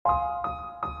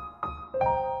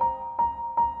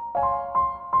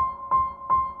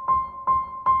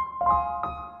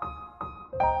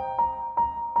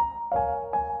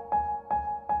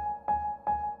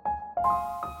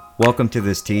Welcome to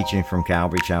this teaching from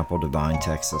Calvary Chapel Divine,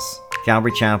 Texas.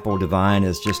 Calvary Chapel Divine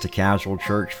is just a casual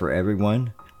church for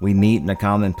everyone. We meet in a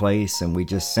common place and we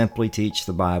just simply teach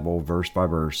the Bible verse by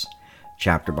verse,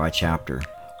 chapter by chapter.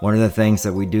 One of the things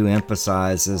that we do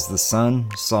emphasize is the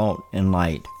sun, salt, and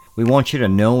light. We want you to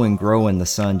know and grow in the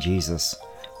Son, Jesus,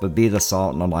 but be the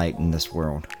salt and the light in this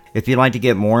world. If you'd like to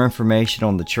get more information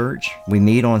on the church, we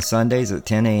meet on Sundays at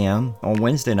 10 a.m., on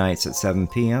Wednesday nights at 7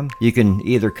 p.m. You can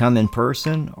either come in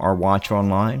person or watch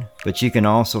online, but you can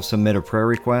also submit a prayer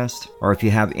request, or if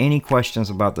you have any questions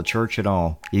about the church at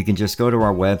all, you can just go to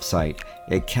our website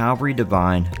at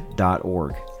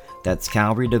calvarydivine.org. That's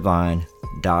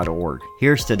calvarydivine.org.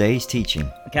 Here's today's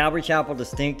teaching. Calvary Chapel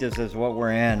Distinctives is what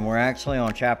we're in. We're actually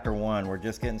on chapter 1. We're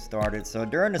just getting started. So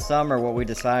during the summer, what we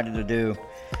decided to do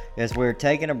is we're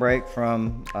taking a break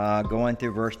from going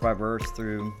through verse by verse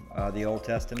through the Old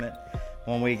Testament.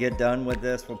 When we get done with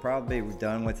this, we'll probably be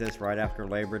done with this right after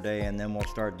Labor Day, and then we'll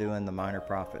start doing the minor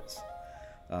prophets.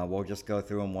 We'll just go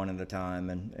through them one at a time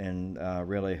and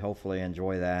really hopefully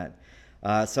enjoy that.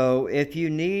 So if you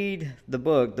need the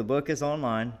book is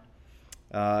online.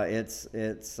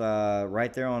 It's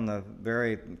right there on the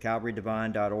very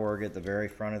calvarydivine.org at the very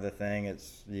front of the thing.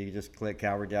 You just click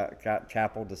Calvary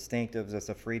Chapel Distinctives. It's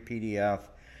a free PDF,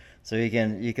 so you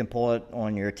can pull it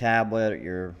on your tablet,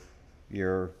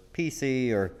 your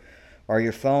PC, or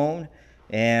your phone.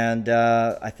 And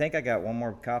I think I got one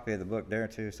more copy of the book there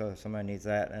too, so if somebody needs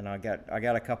that. And I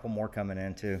got a couple more coming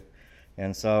in too,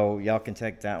 and so y'all can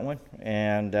take that one.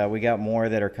 And we got more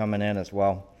that are coming in as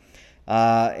well.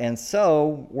 And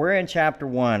so we're in chapter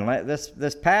 1.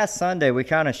 This past Sunday, we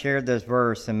kind of shared this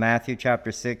verse in Matthew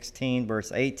chapter 16,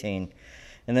 verse 18.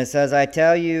 And it says, I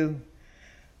tell you,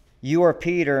 you are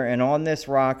Peter, and on this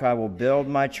rock I will build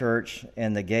my church,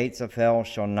 and the gates of hell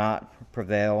shall not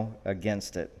prevail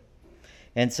against it.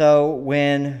 And so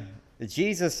when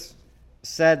Jesus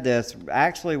said this,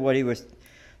 actually what he was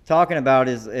talking about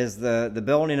is the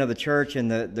building of the church, and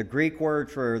the Greek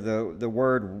word for the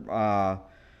word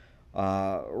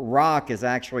rock is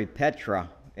actually Petra,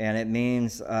 and it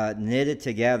means knitted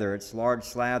together. It's large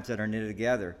slabs that are knitted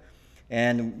together.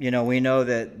 And we know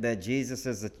that Jesus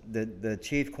is the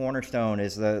chief cornerstone,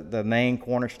 is the main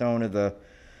cornerstone of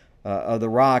the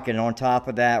rock, and on top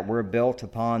of that we're built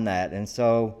upon that. And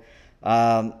so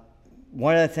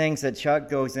one of the things that Chuck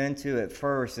goes into at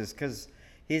first is because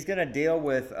he's going to deal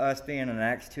with us being an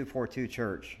Acts 2:42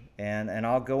 church, and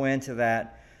I'll go into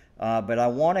that. But I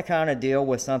want to kind of deal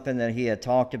with something that he had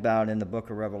talked about in the book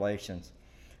of Revelations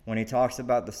when he talks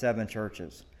about the 7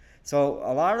 churches. So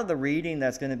a lot of the reading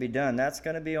that's going to be done, that's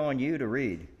going to be on you to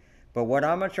read. But what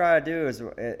I'm going to try to do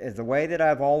is the way that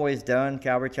I've always done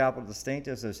Calvary Chapel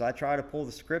Distinctives is I try to pull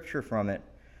the scripture from it,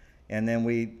 and then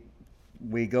we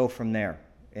go from there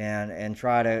and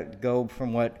try to go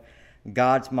from what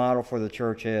God's model for the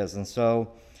church is. And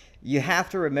so you have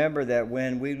to remember that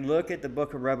when we look at the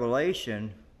book of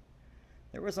Revelation,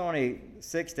 there was only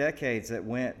 6 decades that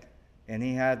went, and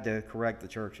he had to correct the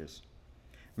churches.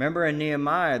 Remember in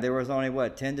Nehemiah, there was only,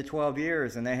 10 to 12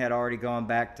 years, and they had already gone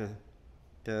back to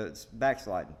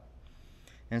backsliding.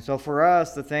 And so for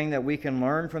us, the thing that we can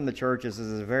learn from the churches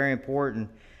is very important.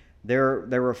 There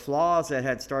were flaws that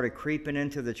had started creeping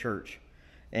into the church.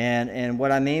 And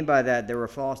what I mean by that, there were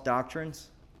false doctrines.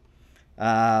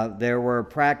 There were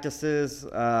practices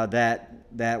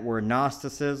that were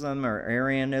Gnosticism or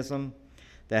Arianism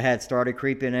that had started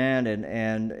creeping in,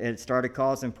 and it started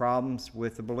causing problems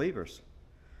with the believers.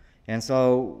 And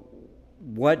so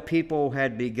what people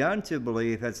had begun to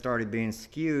believe had started being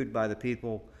skewed by the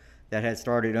people that had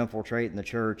started infiltrating the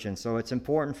church. And so it's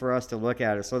important for us to look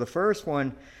at it. So the first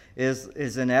one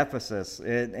is in Ephesus.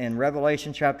 In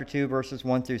Revelation chapter 2, verses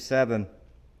 1 through 7.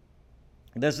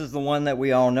 This is the one that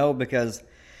we all know because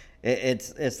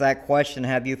it's that question,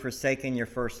 have you forsaken your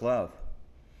first love?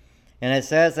 And it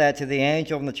says that to the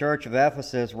angel in the church of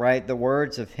Ephesus, write the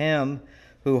words of him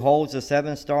who holds the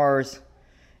 7 stars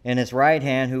in his right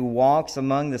hand, who walks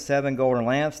among the 7 golden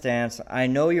lampstands. I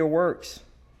know your works,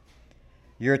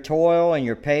 your toil and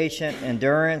your patient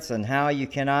endurance, and how you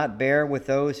cannot bear with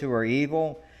those who are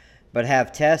evil, but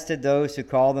have tested those who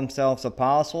call themselves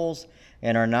apostles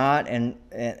and are not,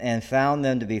 and found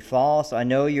them to be false. I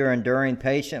know you're enduring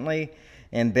patiently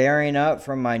and bearing up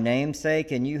for my name's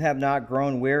sake, and you have not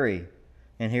grown weary.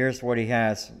 And here's what he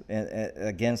has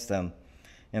against them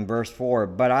in verse 4.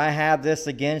 But I have this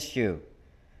against you,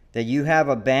 that you have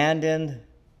abandoned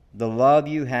the love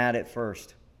you had at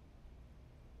first.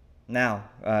 Now,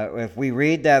 if we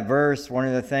read that verse, one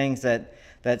of the things that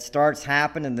starts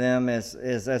happening to them is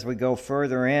as we go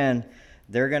further in,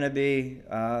 there are going to be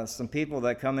some people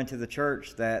that come into the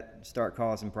church that start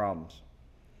causing problems.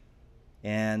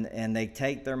 And they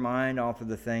take their mind off of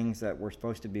the things that were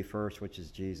supposed to be first, which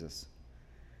is Jesus.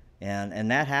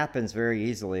 And that happens very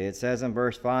easily. It says in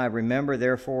verse 5, remember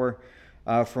therefore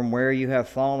from where you have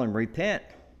fallen, repent,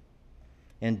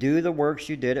 and do the works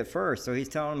you did at first. So he's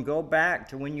telling them, go back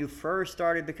to when you first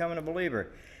started becoming a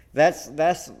believer. That's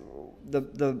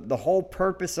the whole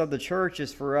purpose of the church,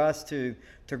 is for us to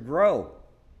grow.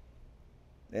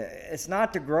 It's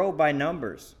not to grow by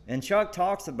numbers. And Chuck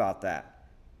talks about that.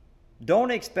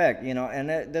 Don't expect, and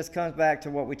this comes back to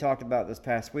what we talked about this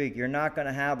past week. You're not going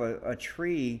to have a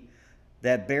tree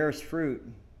that bears fruit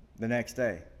the next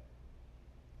day.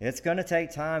 It's going to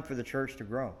take time for the church to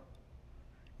grow.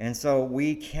 And so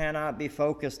we cannot be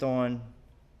focused on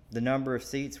the number of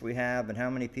seats we have and how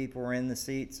many people are in the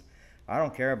seats. I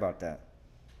don't care about that.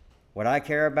 What I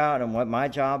care about and what my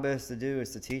job is to do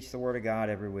is to teach the Word of God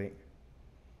every week.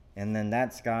 And then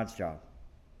that's God's job.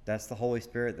 That's the Holy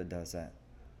Spirit that does that.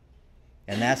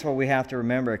 And that's what we have to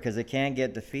remember, because it can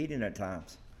get defeating at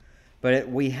times. But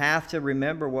we have to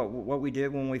remember what we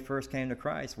did when we first came to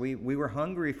Christ. We were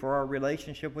hungry for our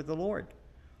relationship with the Lord.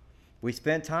 We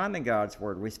spent time in God's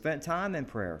Word. We spent time in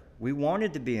prayer. We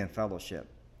wanted to be in fellowship.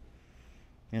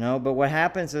 But what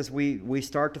happens is we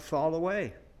start to fall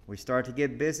away. We start to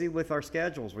get busy with our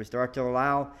schedules. We start to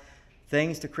allow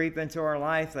things to creep into our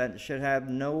life that should have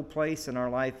no place in our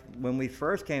life. When we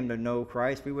first came to know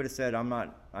Christ, we would have said,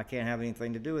 I can't have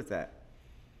anything to do with that.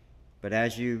 But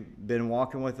as you've been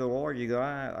walking with the Lord, you go,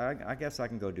 I guess I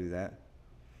can go do that.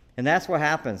 And that's what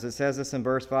happens. It says this in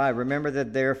verse 5. Remember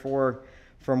that therefore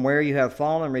from where you have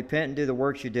fallen, repent and do the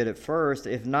works you did at first.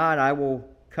 If not, I will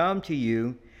come to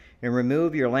you and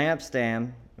remove your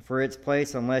lampstand for its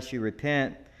place unless you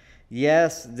repent.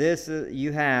 Yes, this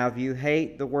you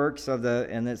hate the works of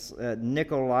it's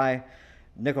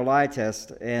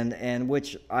Nicolaitans, and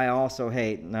which I also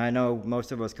hate. And I know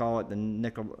most of us call it the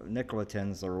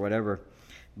Nicolaitans or whatever,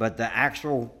 but the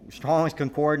actual Strong's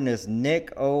Concordance is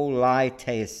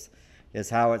Nicolaitans is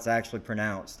how it's actually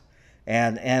pronounced.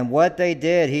 And what they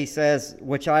did, he says,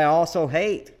 which I also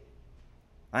hate.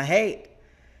 I hate.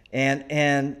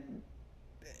 And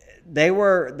they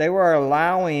were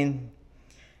allowing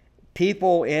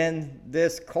people in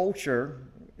this culture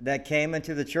that came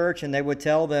into the church, and they would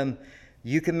tell them,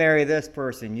 you can marry this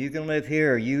person, you can live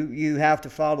here, you have to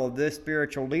follow this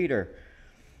spiritual leader.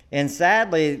 And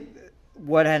sadly,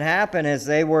 what had happened is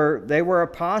they were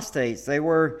apostates. They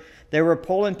were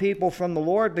pulling people from the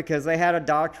Lord because they had a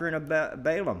doctrine of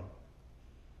Balaam.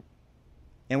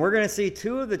 And we're going to see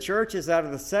 2 of the churches out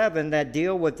of the 7 that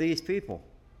deal with these people.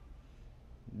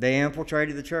 They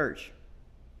infiltrated the church.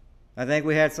 I think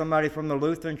we had somebody from the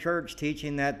Lutheran Church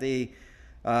teaching that the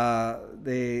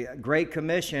Great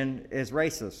Commission is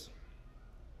racist.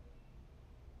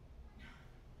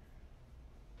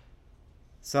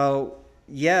 So,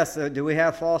 yes, do we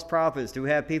have false prophets? Do we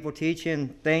have people teaching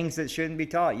things that shouldn't be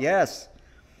taught? Yes,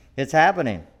 it's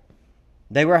happening.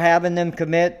 They were having them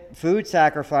commit food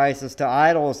sacrifices to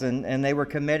idols, and they were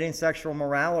committing sexual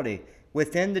morality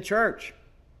within the church.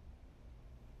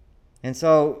 And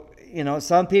so,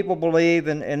 some people believe,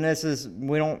 and this is,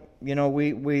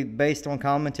 we based on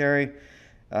commentary,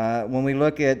 when we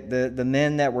look at the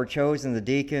men that were chosen, the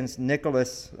deacons,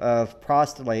 Nicholas of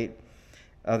Proselyte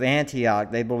of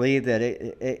Antioch, they believe that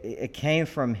it came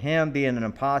from him being an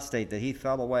apostate, that he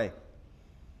fell away.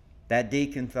 That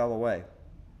deacon fell away.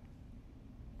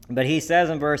 But he says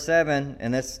in verse 7,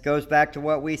 and this goes back to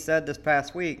what we said this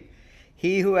past week,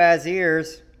 he who has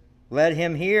ears, let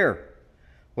him hear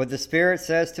what the Spirit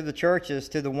says to the churches.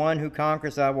 To the one who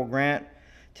conquers, I will grant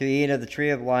to eat of the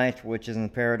tree of life, which is in the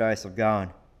paradise of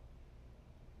God.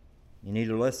 You need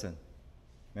to listen.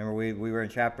 Remember, we were in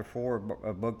chapter 4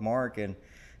 of book Mark, and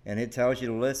it tells you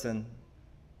to listen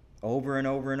over and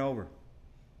over and over.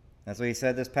 That's what he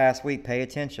said this past week. Pay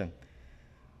attention.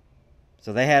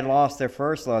 So they had lost their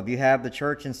first love. You have the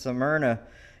church in Smyrna,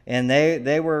 and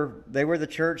they were the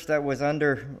church that was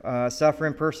under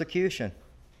suffering persecution.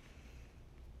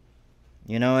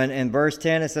 In verse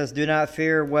 10 it says, "Do not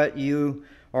fear what you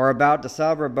are about to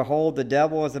suffer. Behold, the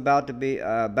devil is about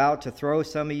to throw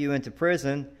some of you into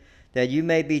prison, that you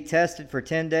may be tested for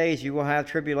 10 days. You will have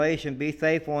tribulation. Be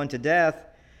faithful unto death,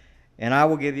 and I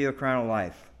will give you a crown of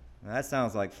life." Now, that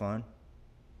sounds like fun,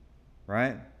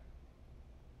 right?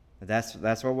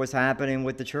 That's what was happening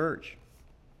with the church.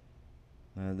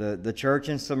 The church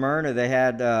in Smyrna, they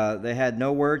had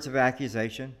no words of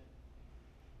accusation.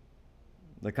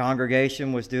 The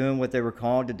congregation was doing what they were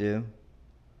called to do.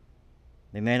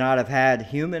 They may not have had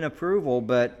human approval,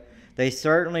 but they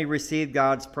certainly received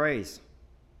God's praise.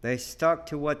 They stuck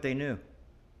to what they knew.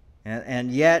 And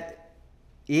yet,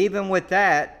 even with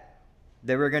that,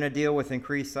 they were going to deal with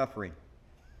increased suffering.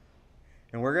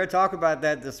 And we're going to talk about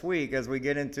that this week as we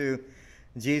get into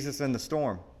Jesus in the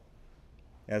storm,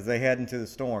 as they head into the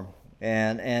storm.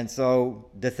 And so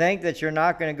to think that you're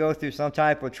not going to go through some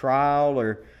type of trial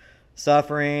or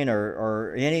suffering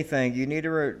or anything, you need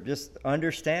to just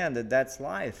understand that that's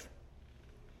life.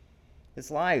 It's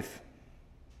life.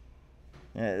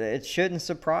 It shouldn't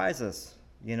surprise us,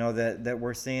 that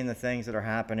we're seeing the things that are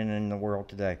happening in the world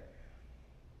today.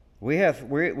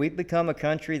 We've become a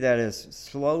country that is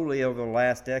slowly over the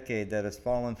last decade that has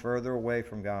fallen further away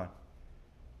from God.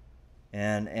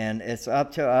 And it's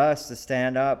up to us to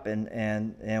stand up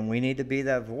and we need to be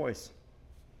that voice.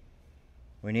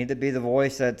 We need to be the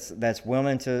voice that's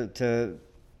willing to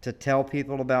tell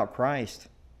people about Christ.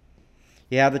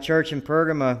 You have the church in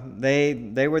Pergama.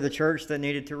 They were the church that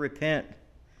needed to repent.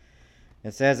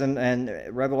 It says in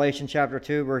Revelation chapter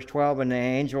 2, verse 12, and the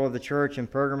angel of the church in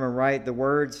Pergama write the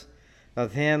words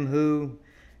of him who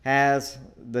has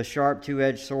the sharp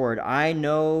two-edged sword. I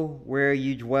know where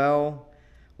you dwell,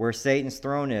 where Satan's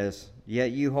throne is. Yet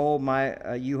you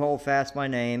hold fast my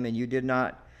name, and you did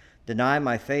not deny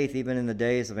my faith even in the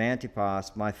days of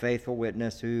Antipas, my faithful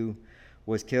witness, who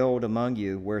was killed among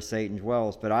you, where Satan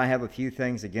dwells. But I have a few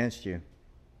things against you.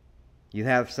 You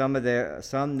have some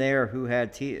there who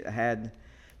had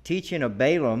teaching of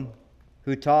Balaam,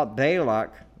 who taught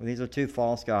Balak, these are two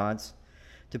false gods,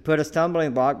 to put a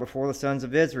stumbling block before the sons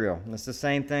of Israel. And it's the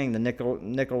same thing, the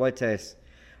Nicolaitans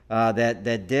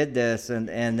that did this,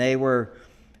 and they were.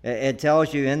 It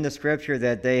tells you in the scripture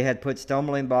that they had put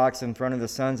stumbling blocks in front of the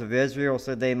sons of Israel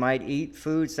so they might eat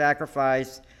food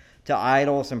sacrificed to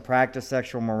idols and practice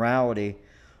sexual morality.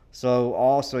 So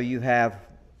also you have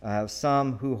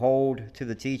some who hold to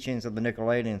the teachings of the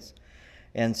Nicolaitans.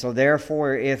 And so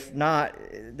therefore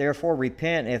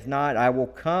repent. If not, I will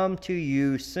come to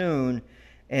you soon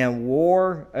and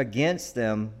war against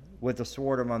them with the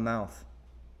sword of my mouth.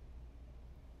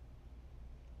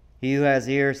 He who has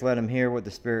ears, let him hear what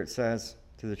the Spirit says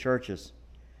to the churches.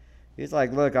 He's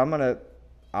like, look,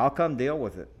 I'll come deal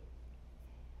with it.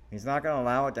 He's not going to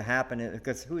allow it to happen,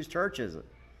 because whose church is it?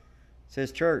 It's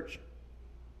his church.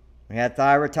 We had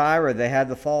Thyatira, they had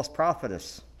the false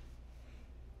prophetess.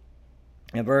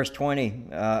 In verse 20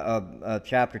 of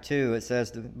chapter 2, it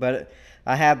says, but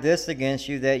I have this against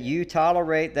you, that you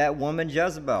tolerate that woman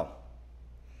Jezebel,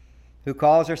 who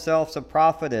calls herself a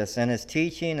prophetess, and is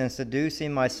teaching and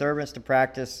seducing my servants to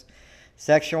practice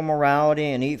sexual morality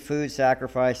and eat food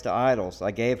sacrificed to idols.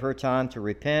 I gave her time to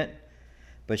repent,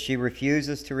 but she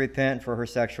refuses to repent for her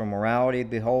sexual morality.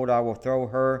 Behold, I will throw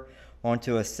her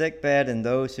onto a sickbed, and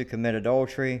those who commit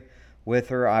adultery with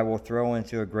her I will throw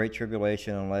into a great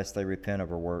tribulation unless they repent of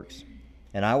her works.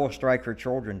 And I will strike her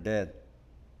children dead.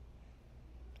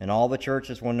 And all the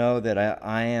churches will know that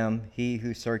I am he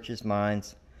who searches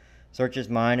mind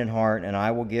and heart, and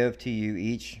I will give to you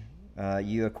each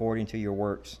you according to your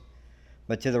works.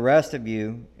 But to the rest of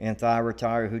you in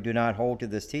Thyatira who do not hold to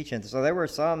this teaching. So there were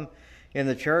some in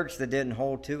the church that didn't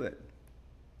hold to it.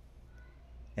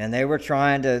 And they were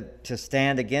trying to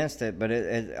stand against it. But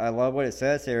I love what it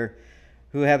says here,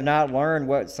 who have not learned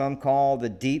what some call the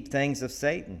deep things of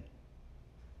Satan.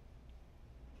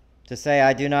 To say,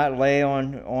 I do not lay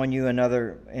on you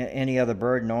any other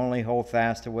burden, only hold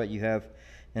fast to what you have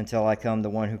until I come, the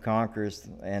one who conquers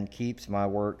and keeps my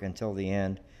work until the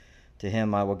end. To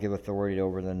him I will give authority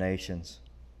over the nations.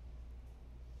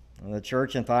 The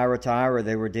church in Thyatira,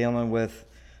 they were dealing with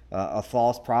a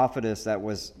false prophetess that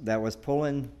was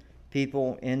pulling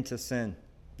people into sin.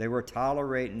 They were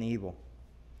tolerating evil.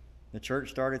 The church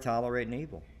started tolerating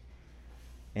evil.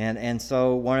 And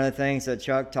so one of the things that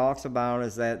Chuck talks about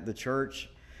is that the church,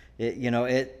 it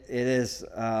is,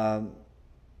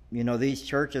 these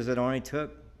churches, it only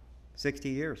took 60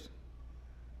 years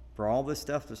for all this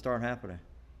stuff to start happening.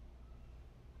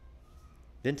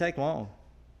 Didn't take long.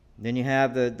 Then you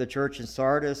have the church in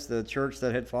Sardis, the church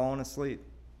that had fallen asleep.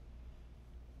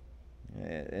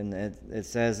 And it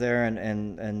says there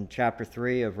in chapter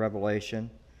 3 of Revelation,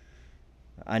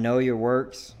 I know your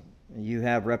works. You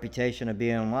have reputation of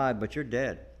being alive, but you're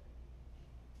dead.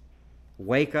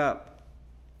 Wake up.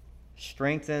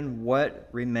 Strengthen what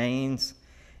remains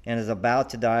and is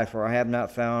about to die, for I have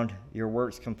not found your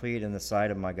works complete in the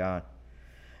sight of my God.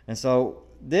 And so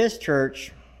this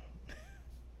church,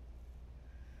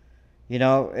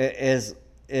 is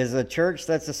a church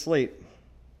that's asleep.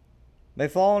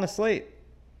 They've fallen asleep.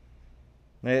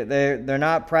 They're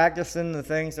not practicing the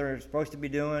things they're supposed to be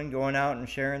doing, going out and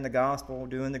sharing the gospel,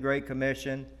 doing the Great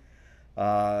Commission,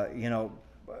 doing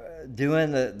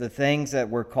the things that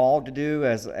we're called to do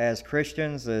as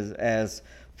Christians, as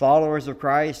followers of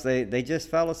Christ, they just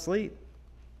fell asleep.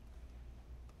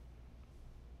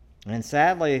 And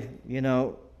sadly,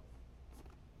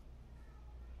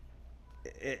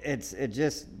 it's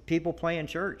just people playing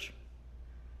church.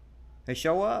 They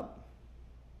show up,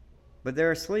 but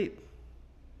they're asleep.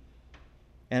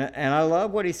 And I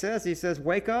love what he says. He says,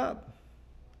 wake up.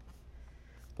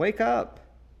 Wake up.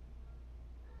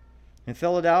 In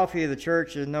Philadelphia, the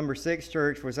church, the number 6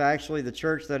 church, was actually the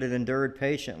church that had endured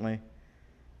patiently.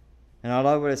 And I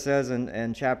love what it says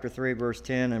in chapter 3, verse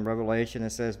 10 in Revelation. It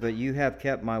says, but you have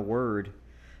kept my word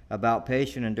about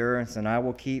patient endurance, and I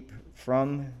will keep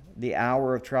from the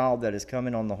hour of trial that is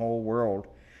coming on the whole world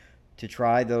to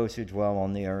try those who dwell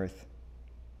on the earth.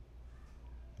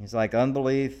 He's like,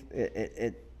 unbelief,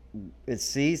 it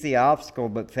sees the obstacle,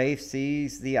 but faith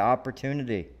sees the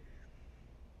opportunity.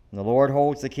 And the Lord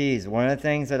holds the keys. One of the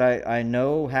things that I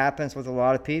know happens with a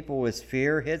lot of people is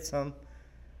fear hits them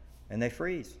and they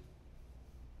freeze.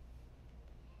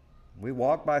 We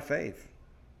walk by faith,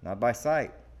 not by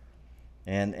sight.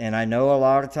 And I know a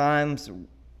lot of times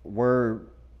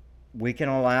we can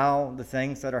allow the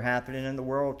things that are happening in the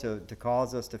world to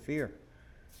cause us to fear.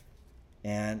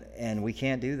 And we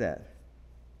can't do that.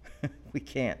 We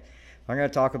can't. I'm going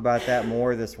to talk about that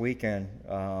more this weekend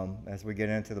as we get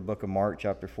into the book of Mark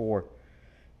chapter 4.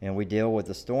 And we deal with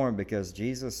the storm, because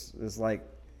Jesus is like,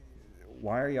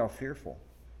 why are y'all fearful?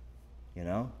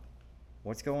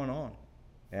 What's going on?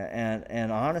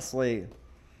 And honestly,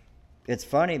 it's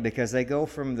funny because they go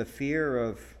from the fear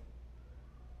of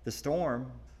the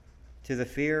storm to the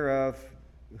fear of,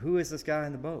 who is this guy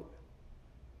in the boat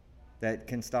that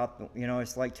can stop?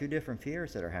 It's like two different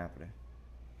fears that are happening.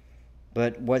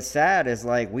 But what's sad is,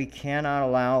 like, we cannot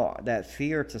allow that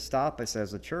fear to stop us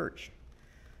as a church.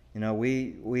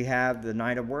 We have the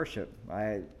night of worship.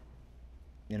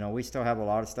 We still have a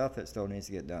lot of stuff that still needs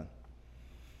to get done.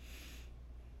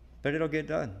 But it'll get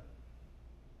done.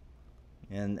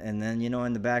 And then,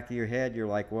 in the back of your head, you're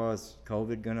like, well, is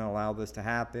COVID going to allow this to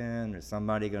happen? Is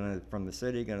somebody from the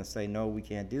city going to say, no, we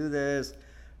can't do this?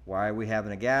 Why are we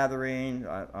having a gathering?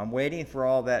 I'm waiting for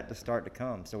all that to start to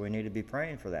come. So we need to be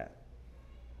praying for that.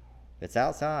 It's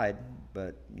outside,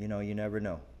 but, you never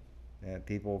know.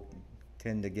 People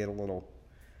tend to get a little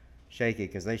shaky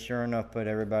because they sure enough put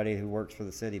everybody who works for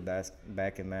the city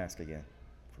back in mask again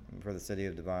for the City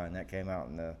of Divine. That came out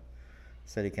in the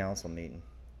city council meeting.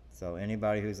 So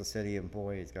anybody who's a city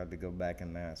employee has got to go back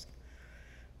in mask,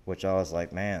 which I was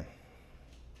like, man.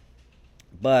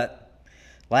 But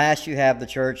last, you have the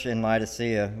church in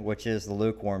Laodicea, which is the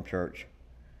lukewarm church.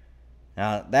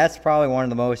 Now, that's probably one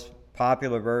of the most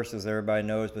popular verses everybody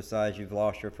knows, besides you've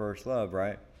lost your first love,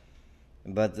 right?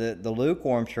 But the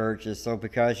lukewarm church is, so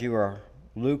because you are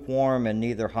lukewarm and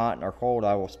neither hot nor cold,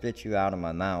 I will spit you out of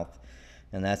my mouth.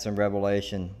 And that's in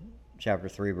Revelation chapter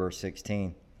 3, verse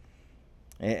 16.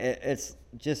 It's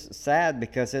just sad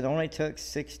because it only took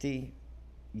 60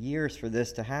 years for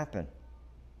this to happen.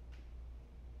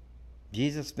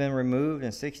 Jesus has been removed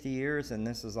in 60 years, and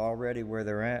this is already where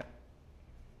they're at.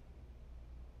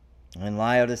 And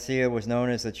Laodicea was known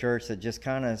as the church that just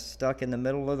kind of stuck in the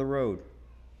middle of the road.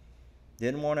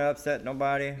 Didn't want to upset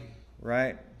nobody,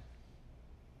 right?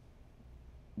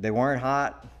 They weren't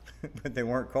hot, but they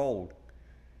weren't cold.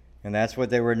 And that's what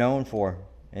they were known for.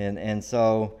 And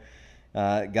so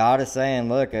God is saying,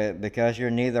 look, because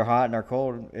you're neither hot nor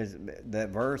cold, is that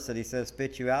verse that he says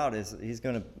spit you out, is he's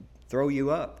going to throw you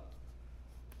up.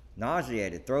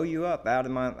 Nauseated, throw you up out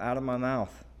of my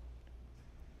mouth.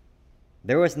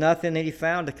 There was nothing that he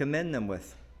found to commend them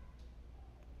with.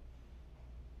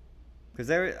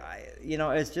 Because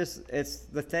it's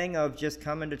the thing of just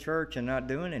coming to church and not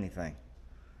doing anything.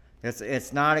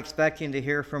 It's not expecting to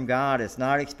hear from God. It's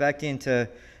not expecting to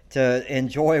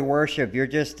enjoy worship. You're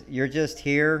just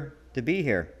here to be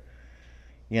here.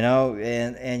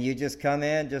 And you just come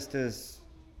in just as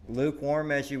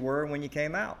lukewarm as you were when you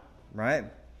came out, right?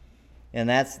 And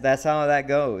that's how that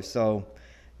goes. So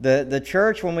the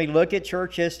church, when we look at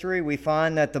church history, we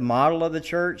find that the model of the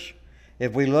church,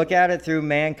 if we look at it through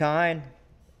mankind,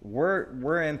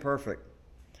 we're imperfect.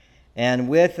 And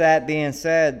with that being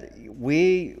said,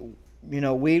 we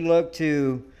look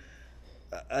to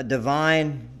a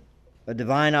divine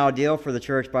ideal for the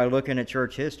church by looking at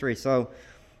church history. So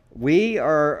we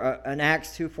are an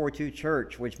Acts 2:42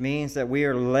 church, which means that we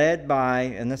are led by,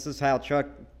 and this is how Chuck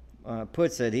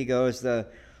puts it. He goes, the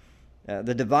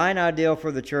divine ideal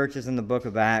for the church is in the book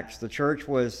of Acts. The church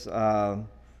was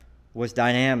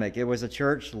dynamic. It was a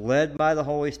church led by the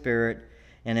Holy Spirit,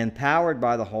 and empowered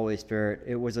by the Holy Spirit.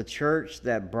 It was a church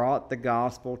that brought the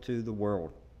gospel to the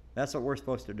world. That's what we're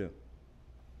supposed to do.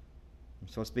 We're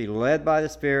supposed to be led by the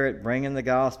Spirit, bringing the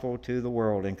gospel to the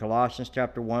world. In Colossians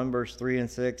chapter 1, verse 3 and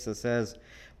 6, it says,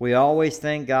 "We always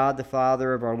thank God the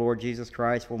Father of our Lord Jesus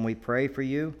Christ when we pray for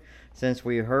you, since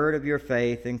we heard of your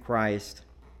faith in Christ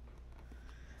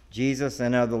Jesus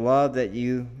and of the love that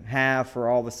you have for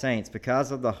all the saints,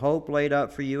 because of the hope laid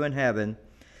up for you in heaven.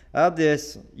 Of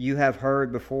this you have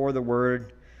heard before the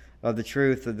word of the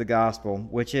truth of the gospel,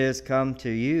 which is come to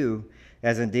you,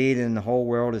 as indeed in the whole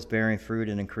world is bearing fruit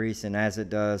and increasing, as it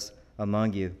does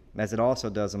among you, as it also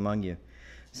does among you.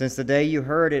 Since the day you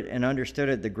heard it and understood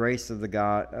it, the grace of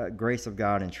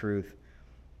God and truth."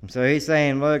 And so he's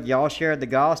saying, look, y'all shared the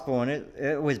gospel, and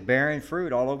it was bearing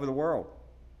fruit all over the world.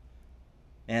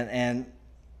 And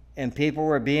people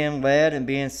were being led and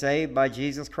being saved by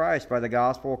Jesus Christ, by the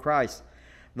gospel of Christ.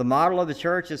 The model of the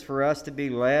church is for us to be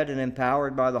led and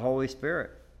empowered by the Holy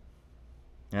Spirit.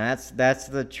 And that's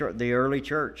the early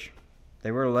church.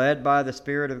 They were led by the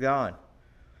Spirit of God.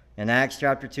 In Acts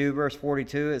chapter 2, verse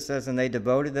 42, it says, "And they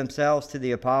devoted themselves to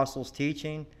the apostles'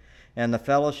 teaching and the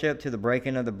fellowship, to the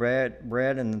breaking of the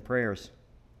bread and the prayers."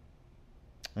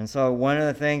 And so one of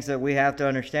the things that we have to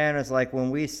understand is, like,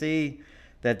 when we see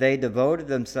that they devoted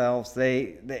themselves,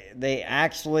 they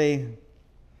actually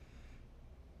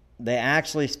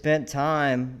spent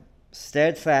time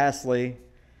steadfastly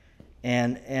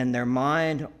and their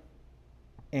mind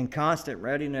in constant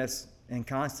readiness and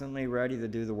constantly ready to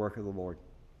do the work of the Lord.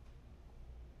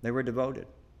 They were devoted.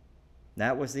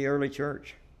 That was the early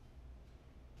church.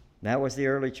 That was the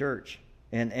early church.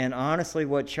 And honestly,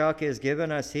 what Chuck has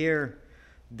given us here,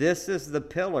 this is the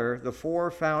pillar, the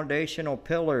 4 foundational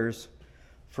pillars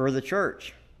for the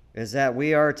church, is that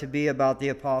we are to be about the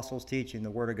apostles' teaching,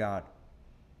 the Word of God.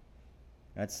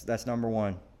 That's number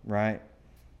 1, right?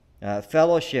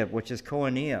 Fellowship, which is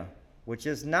koinonia, which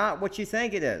is not what you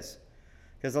think it is.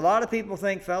 Because a lot of people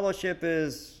think fellowship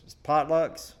is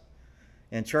potlucks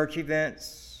and church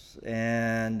events,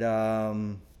 and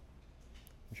I'm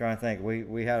trying to think.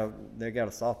 They got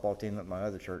a softball team at my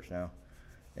other church now,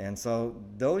 and so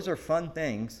those are fun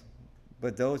things,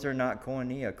 but those are not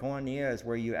koinonia. Koinonia is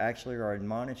where you actually are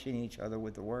admonishing each other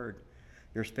with the Word.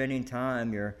 You're spending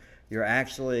time. You're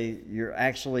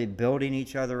actually building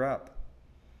each other up,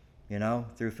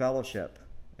 through fellowship,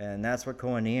 and that's what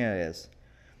koinonia is.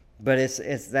 But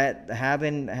it's that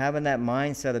having that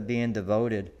mindset of being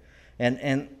devoted.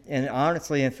 And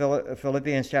honestly, in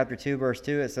Philippians chapter 2, verse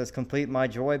 2, it says, "Complete my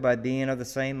joy by being of the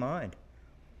same mind,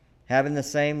 having the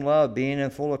same love, being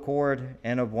in full accord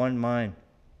and of one mind."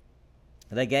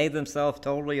 They gave themselves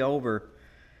totally over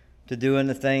to doing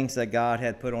the things that God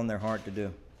had put on their heart to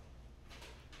do.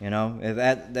 If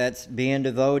that's being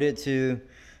devoted to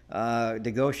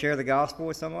go share the gospel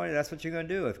with somebody, that's what you're going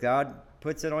to do. If God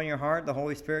puts it on your heart, the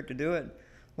Holy Spirit, to do it.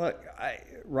 Look,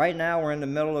 right now we're in the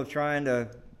middle of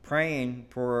praying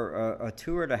for a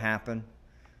tour to happen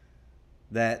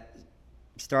that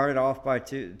started off by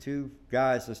two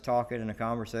guys just talking in a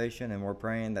conversation, and we're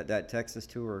praying that Texas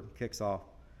tour kicks off.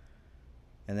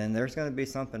 And then there's going to be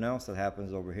something else that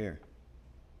happens over here.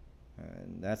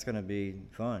 And that's going to be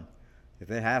fun. If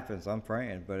it happens, I'm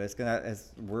praying. But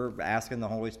we're asking the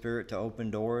Holy Spirit to open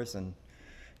doors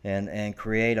and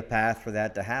create a path for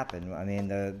that to happen. I mean,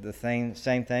 the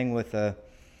same thing with the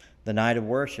night of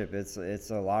worship. It's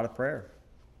a lot of prayer.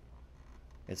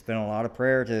 It's been a lot of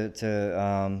prayer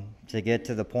to get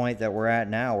to the point that we're at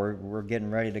now. We're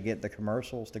getting ready to get the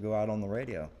commercials to go out on the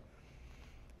radio.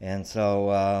 And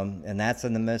so, and that's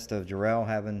in the midst of Jarrell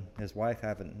having his wife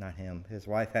having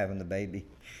the baby,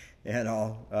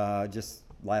 just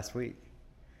last week.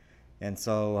 And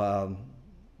so,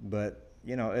 but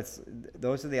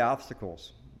those are the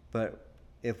obstacles. But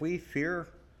if we fear,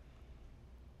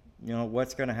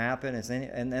 what's going to happen,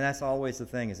 and that's always the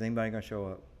thing: is anybody going to show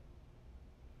up?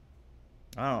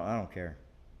 I don't care.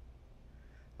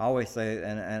 I always say,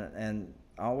 and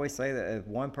I always say that if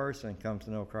one person comes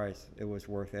to know Christ, it was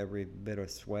worth every bit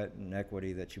of sweat and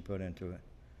equity that you put into it.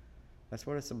 That's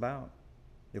what it's about.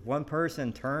 If one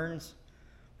person turns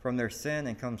from their sin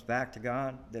and comes back to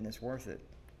God, then it's worth it.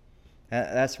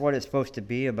 That's what it's supposed to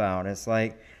be about. It's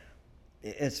like,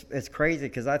 it's crazy,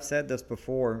 because I've said this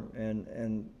before,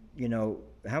 and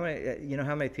how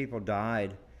many people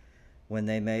died when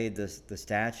they made the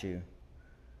statue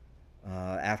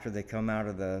after they come out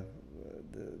of the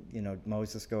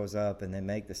Moses goes up and they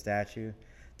make the statue.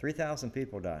 3,000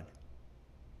 people died.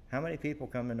 How many people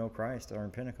come to know Christ during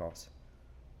Pentecost?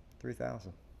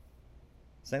 3,000.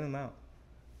 Same amount.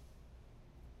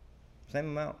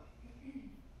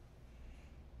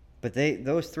 But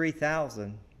those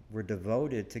 3,000 were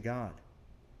devoted to God.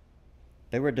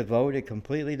 They were devoted,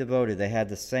 completely devoted. They had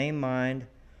the same mind,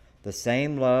 the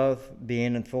same love,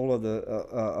 being full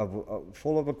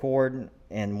of accord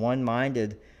and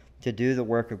one-minded to do the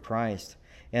work of Christ.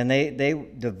 And they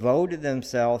devoted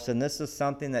themselves, and this is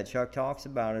something that Chuck talks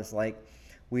about, is like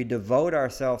we devote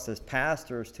ourselves as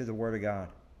pastors to the Word of God.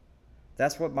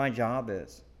 That's what my job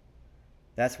is.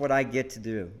 That's what I get to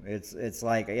do. It's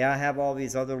like, yeah, I have all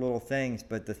these other little things,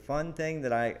 but the fun thing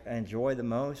that I enjoy the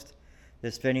most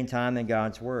is spending time in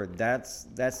God's Word. That's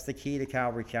the key to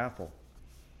Calvary Chapel.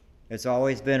 It's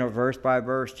always been a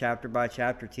verse-by-verse,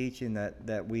 chapter-by-chapter teaching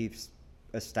that we've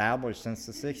established since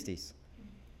the 60s.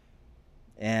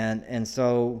 And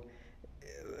so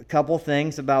a couple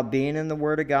things about being in the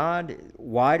Word of God.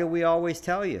 Why do we always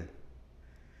tell you?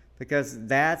 Because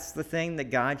that's the thing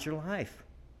that guides your life.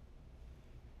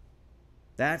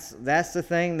 That's the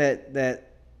thing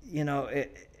that you know,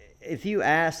 if you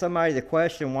ask somebody the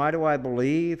question, why do I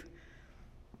believe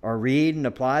or read and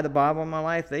apply the Bible in my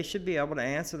life, they should be able to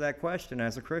answer that question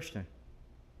as a Christian.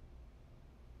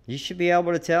 You should be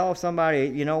able to tell somebody,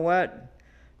 you know what?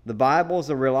 The Bible is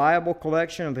a reliable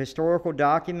collection of historical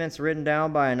documents written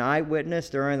down by an eyewitness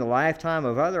during the lifetime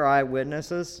of other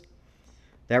eyewitnesses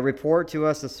that report to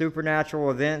us the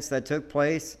supernatural events that took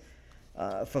place,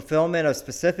 fulfillment of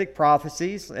specific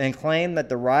prophecies, and claim that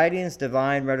the writings,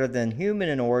 divine rather than human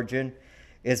in origin,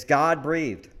 is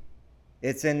God-breathed.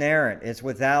 It's inerrant. It's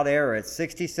without error. It's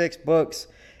 66 books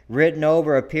written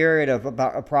over a period of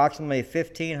about approximately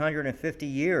 1,550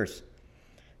 years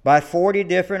by 40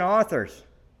 different authors.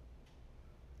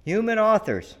 Human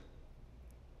authors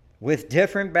with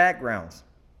different backgrounds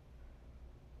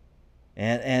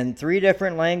and 3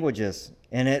 different languages,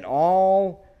 and it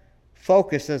all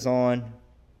focuses on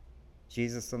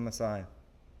Jesus the Messiah.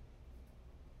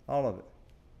 All of it.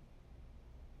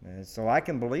 And so I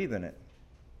can believe in it.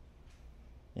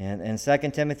 And in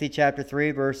 2 Timothy chapter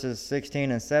 3, verses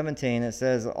 16 and 17, it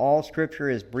says, all Scripture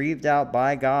is breathed out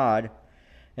by God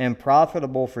and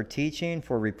profitable for teaching,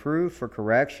 for reproof, for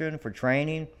correction, for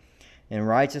training in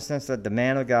righteousness, that the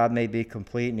man of God may be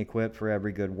complete and equipped for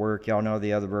every good work. Y'all know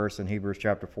the other verse in Hebrews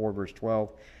chapter 4, verse 12.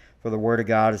 For the word of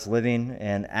God is living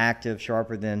and active,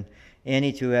 sharper than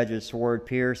any two-edged sword,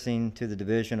 piercing to the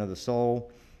division of the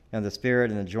soul and the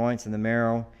spirit and the joints and the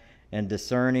marrow, and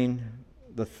discerning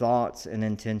the thoughts and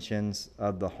intentions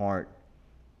of the heart.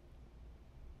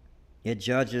 It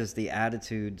judges the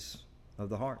attitudes of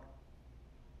the heart.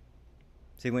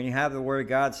 See, when you have the Word of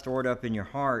God stored up in your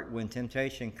heart, when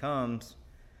temptation comes,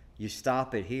 you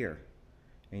stop it here,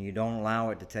 and you don't allow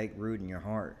it to take root in your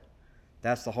heart.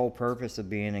 That's the whole purpose of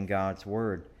being in God's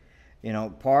Word. You know,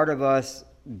 part of us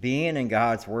being in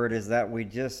God's Word is that we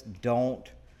just don't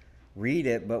read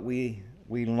it, but we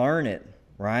learn it,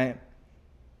 right?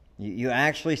 You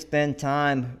actually spend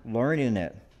time learning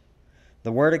it.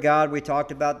 The Word of God, we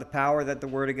talked about the power that the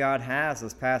Word of God has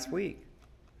this past week.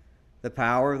 The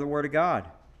power of the Word of God.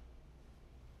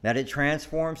 That it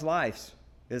transforms lives.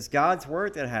 It's God's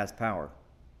Word that has power.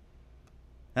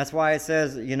 That's why it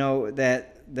says, you know,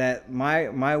 that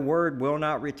my word will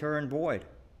not return void.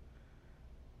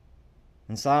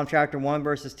 In Psalm chapter 1,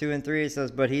 verses 2 and 3, it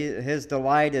says, but his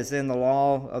delight is in the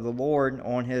law of the Lord.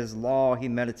 On his law he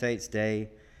meditates day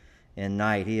and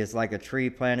night. He is like a tree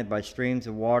planted by streams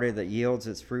of water that yields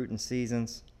its fruit in season,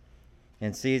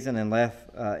 and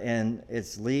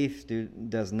its leaf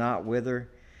does not wither.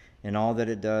 In all that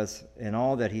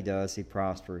he does, he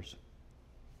prospers.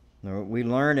 We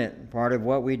learn it. Part of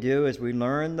what we do is we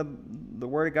learn the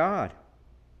Word of God.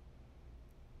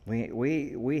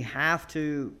 We have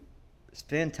to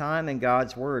spend time in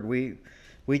God's Word.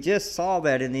 We just saw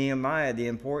that in Nehemiah, the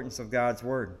importance of God's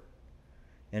Word.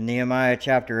 In Nehemiah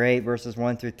chapter 8, verses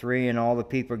 1 through 3, and all the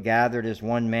people gathered as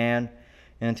one man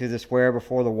into the square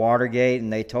before the water gate,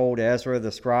 and they told Ezra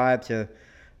the scribe to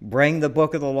bring the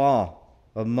book of the law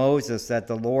of Moses that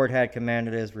the Lord had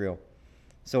commanded Israel.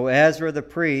 So Ezra the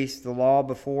priest, the law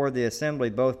before the assembly,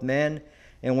 both men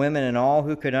and women and all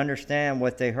who could understand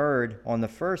what they heard on the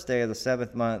first day of the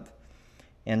 7th month,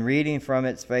 and reading from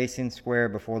its facing square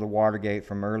before the water gate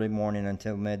from early morning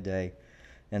until midday,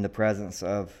 in the presence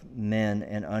of men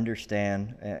and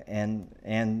understand,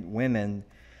 and women,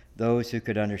 those who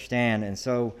could understand. And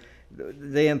so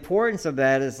the importance of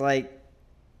that is like,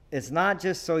 it's not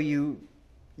just so you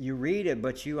read it,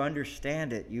 but you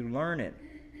understand it, you learn it.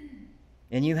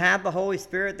 And you have the Holy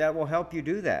Spirit that will help you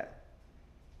do that.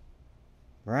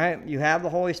 Right? You have the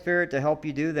Holy Spirit to help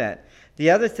you do that. The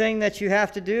other thing that you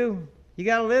have to do, you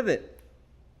got to live it.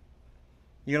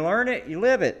 You learn it, you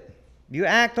live it. You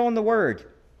act on the Word.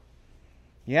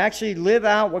 You actually live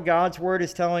out what God's Word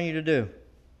is telling you to do.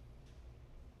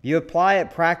 You apply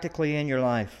it practically in your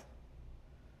life.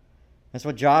 That's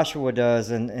what Joshua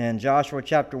does. In Joshua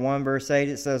chapter 1, verse 8,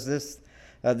 it says,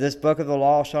 This book of the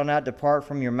law shall not depart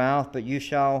from your mouth, but you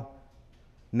shall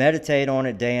meditate on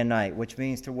it day and night. Which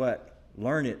means to what?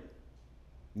 Learn it.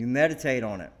 You meditate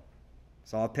on it.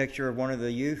 Saw a picture of one of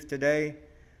the youth today.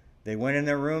 They went in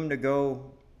their room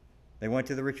they went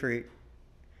to the retreat.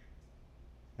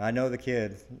 I know the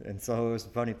kid, and so it was a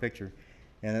funny picture.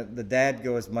 And the dad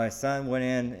goes, my son went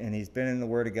in, and he's been in the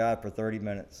Word of God for 30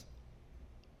 minutes.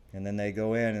 And then they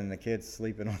go in, and the kid's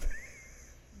sleeping on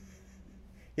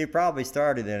He probably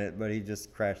started in it, but he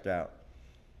just crashed out.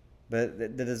 But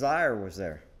the desire was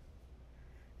there.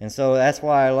 And so that's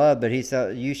why I love, but he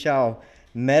said, you shall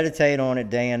meditate on it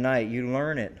day and night. You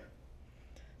learn it,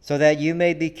 so that you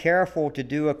may be careful to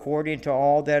do according to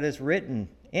all that is written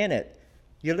in it.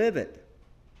 You live it.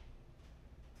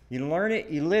 You learn it,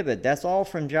 you live it. That's all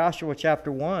from Joshua chapter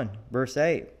 1, verse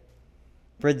 8.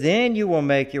 For then you will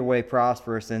make your way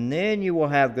prosperous, and then you will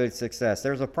have good success.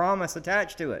 There's a promise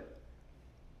attached to it.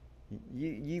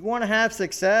 You want to have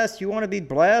success, you want to be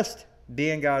blessed, be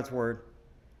in God's Word.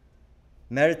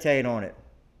 Meditate on it.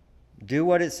 Do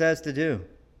what it says to do.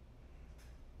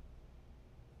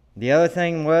 The other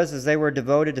thing is they were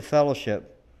devoted to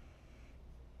fellowship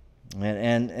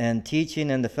and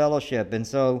teaching and the fellowship. And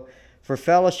so for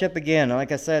fellowship, again,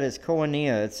 like I said, it's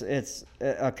koinonia. It's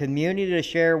a community to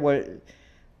share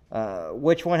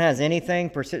which one has anything.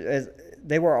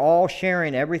 They were all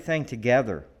sharing everything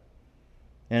together.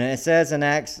 And it says in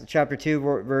Acts chapter 2,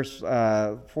 verse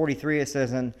 43, it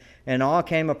says, And all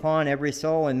came upon every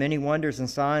soul, and many wonders and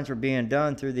signs were being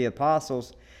done through the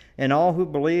apostles. And all who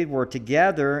believed were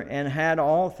together and had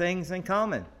all things in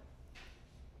common.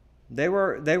 They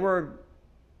were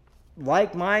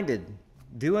like-minded,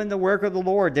 doing the work of the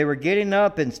Lord. They were getting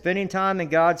up and spending time in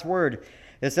God's Word.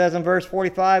 It says in verse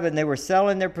 45, And they were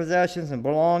selling their possessions and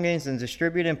belongings and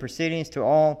distributing proceedings to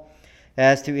all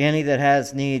as to any that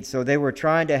has need. So they were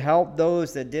trying to help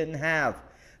those that didn't have.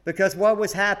 Because what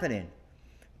was happening?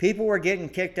 People were getting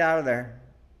kicked out of their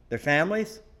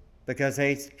families because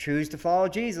they choose to follow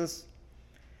Jesus.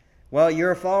 Well,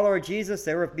 you're a follower of Jesus,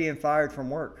 they were being fired from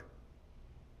work.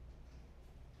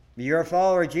 You're a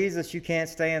follower of Jesus, you can't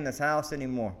stay in this house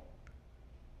anymore.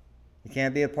 You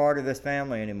can't be a part of this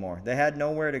family anymore. They had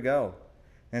nowhere to go.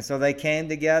 And so they came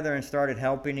together and started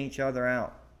helping each other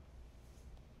out.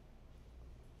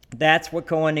 That's what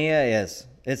koinonia is.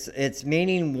 It's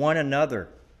meaning one another.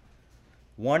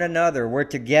 One another. We're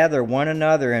together, one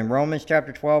another. In Romans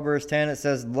chapter 12, verse 10, it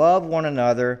says, Love one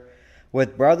another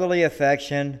with brotherly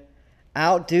affection.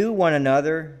 Outdo one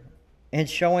another in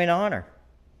showing honor.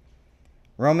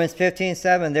 Romans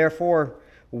 15:7, Therefore,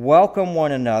 welcome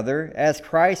one another as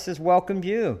Christ has welcomed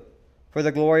you for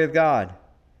the glory of God.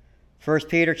 1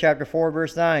 Peter chapter 4,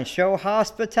 verse 9, Show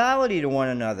hospitality to one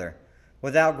another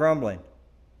without grumbling.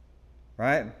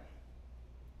 Right?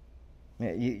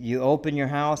 You open your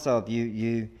house up.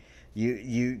 You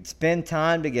spend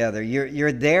time together.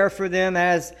 You're there for them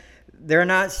as they're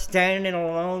not standing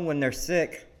alone when they're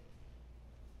sick.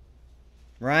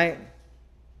 Right?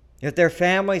 If their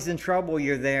family's in trouble,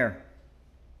 you're there.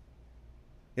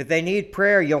 If they need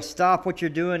prayer, you'll stop what you're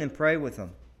doing and pray with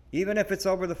them, even if it's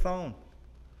over the phone.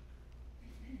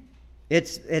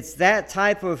 It's that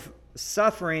type of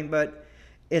suffering, but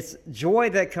it's joy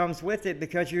that comes with it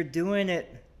because you're doing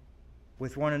it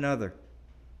with one another.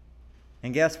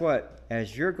 And guess what?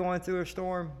 As you're going through a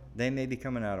storm, they may be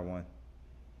coming out of one.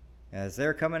 As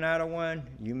they're coming out of one,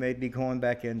 you may be going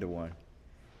back into one.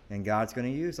 And God's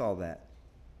going to use all that.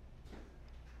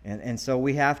 And so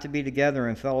we have to be together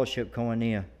in fellowship,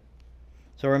 koinonia.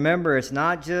 So remember, it's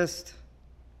not just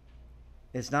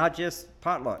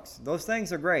potlucks. Those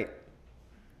things are great.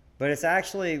 But it's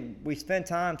actually, we spend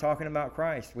time talking about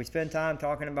Christ. We spend time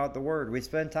talking about the Word. We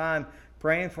spend time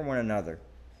praying for one another.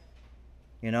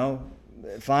 You know,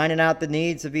 finding out the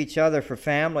needs of each other for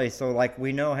family. So like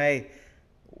we know, hey,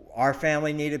 our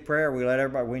family needed prayer. We let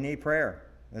everybody, we need prayer.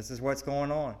 This is what's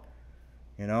going on.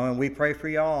 You know, and we pray for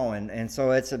y'all. And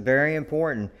so it's very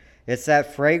important. It's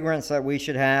that fragrance that we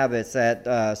should have. It's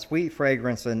that sweet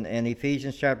fragrance in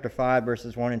Ephesians chapter 5,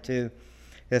 verses 1 and 2.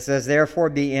 It says, Therefore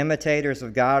be imitators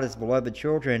of God as beloved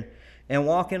children, and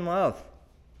walk in love,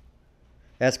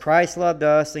 as Christ loved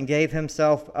us and gave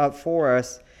himself up for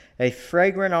us, a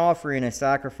fragrant offering and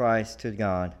sacrifice to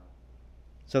God.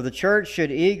 So the church should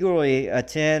eagerly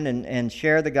attend and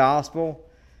share the gospel,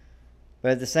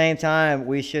 but at the same time,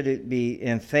 we should be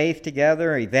in faith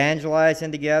together,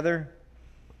 evangelizing together.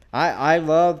 I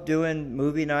love doing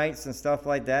movie nights and stuff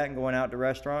like that and going out to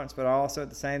restaurants, but I also at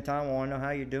the same time want to know how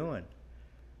you're doing.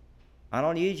 I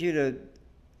don't need you to.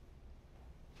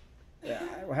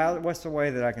 What's the way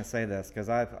that I can say this? Because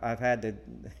I've had to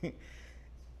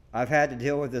I've had to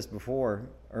deal with this before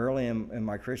early in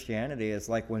my Christianity. It's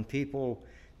like when people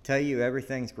tell you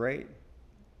everything's great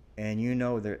and you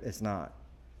know that it's not.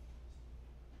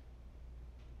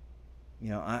 You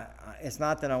know, it's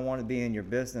not that I want to be in your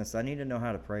business. I need to know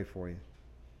how to pray for you.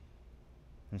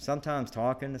 And sometimes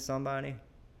talking to somebody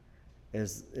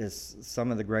is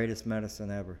some of the greatest medicine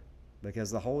ever.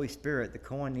 Because the Holy Spirit, the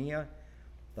koinonia,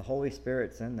 the Holy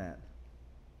Spirit's in that.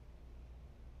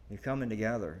 You're coming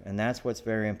together, and that's what's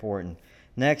very important.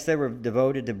 Next, they were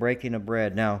devoted to breaking of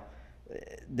bread. Now,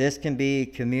 this can be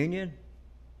communion.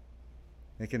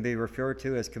 It can be referred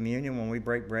to as communion when we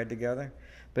break bread together.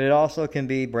 But it also can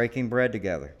be breaking bread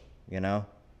together, you know.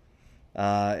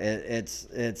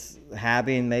 It's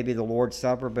having maybe the Lord's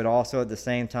Supper, but also at the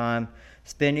same time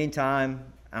spending time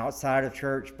outside of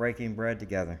church breaking bread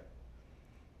together.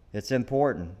 It's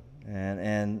important.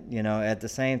 And you know, at the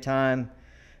same time,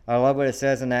 I love what it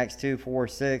says in Acts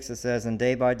 2:4-6. It says, and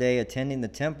day by day attending the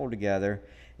temple together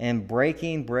and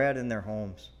breaking bread in their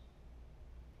homes.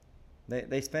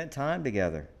 They spent time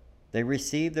together. They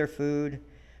received their food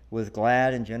with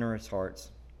glad and generous hearts.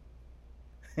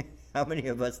 How many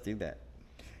of us do that?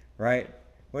 Right?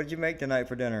 What did you make tonight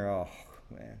for dinner? Oh,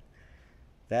 man.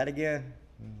 That again?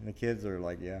 The kids are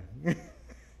like, yeah.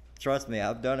 Trust me,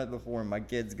 I've done it before, and my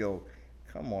kids go,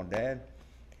 come on, Dad.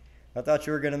 I thought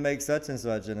you were going to make such and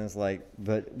such. And it's like,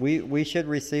 but we should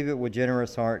receive it with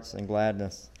generous hearts and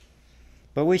gladness.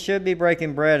 But we should be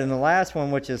breaking bread. And the last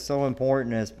one, which is so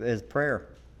important, is prayer.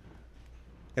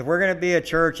 If we're going to be a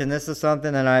church, and this is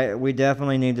something that we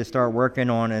definitely need to start working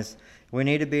on, is we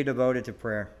need to be devoted to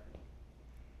prayer.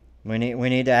 We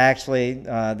need to actually,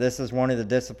 this is one of the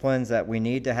disciplines that we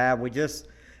need to have. We just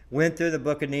went through the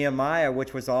book of Nehemiah,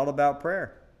 which was all about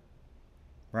prayer.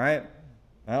 Right?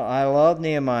 I love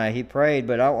Nehemiah. He prayed,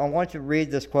 but I want to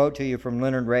read this quote to you from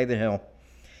Leonard Ravenhill.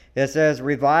 It says,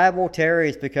 revival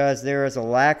tarries because there is a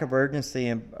lack of urgency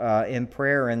in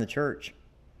prayer in the church.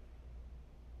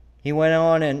 He went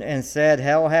on and said,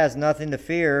 hell has nothing to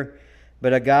fear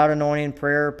but a God-anointing,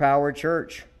 prayer-powered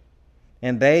church.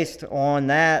 And based on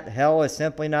that, hell is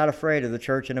simply not afraid of the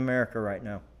church in America right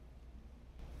now.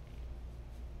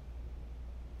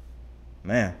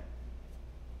 Man,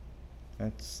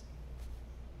 that's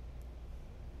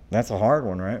a hard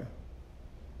one, right?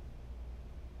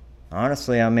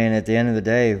 Honestly, I mean, at the end of the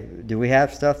day, do we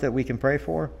have stuff that we can pray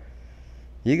for?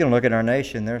 You can look at our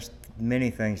nation. There's many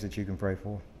things that you can pray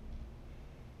for.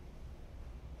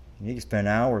 You can spend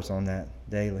hours on that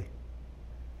daily.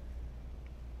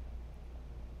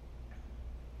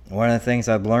 One of the things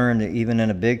I've learned, even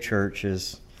in a big church,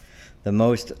 is the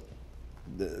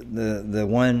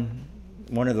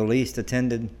one of the least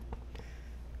attended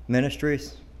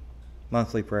ministries,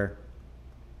 monthly prayer.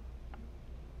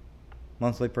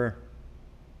 Monthly prayer.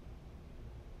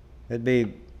 It'd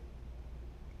be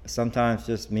sometimes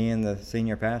just me and the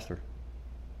senior pastor.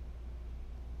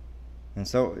 And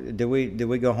so, did we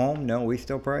go home? No, we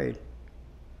still prayed.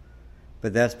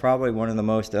 But that's probably one of the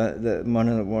most one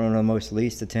of the most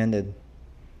least attended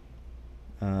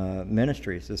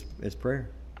ministries is prayer.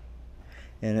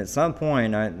 And at some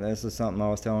point, this is something I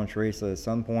was telling Teresa. At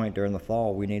some point during the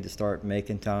fall, we need to start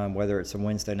making time, whether it's a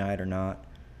Wednesday night or not.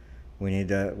 We need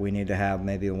to have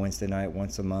maybe a Wednesday night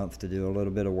once a month to do a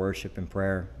little bit of worship and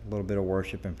prayer,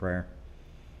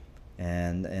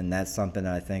 and that's something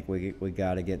that I think we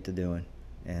got to get to doing.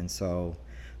 And so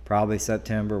probably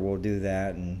September we'll do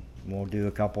that, and we'll do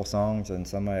a couple songs, and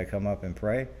somebody come up and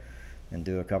pray, and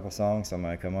do a couple songs,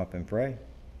 somebody come up and pray,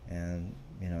 and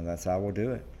that's how we'll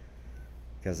do it.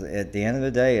 Because at the end of the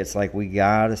day, it's like we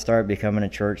got to start becoming a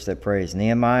church that prays.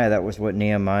 Nehemiah, that was what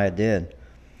Nehemiah did.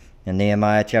 In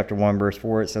Nehemiah chapter 1, verse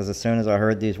 4, it says, as soon as I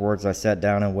heard these words, I sat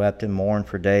down and wept and mourned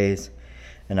for days,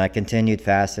 and I continued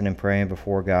fasting and praying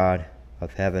before God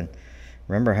of heaven.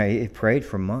 Remember how he prayed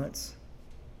for months.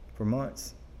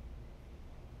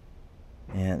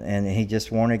 And he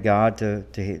just wanted God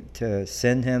to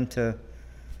send him to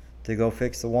go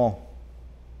fix the wall.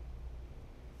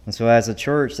 And so as a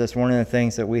church, that's one of the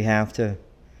things that we have to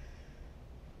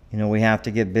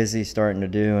get busy starting to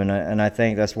do. And I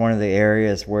think that's one of the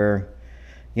areas where,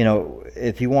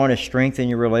 if you want to strengthen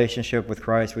your relationship with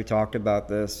Christ, we talked about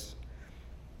this,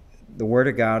 the Word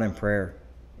of God and prayer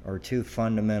are two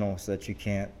fundamentals that you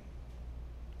can't.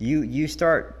 You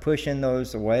start pushing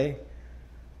those away,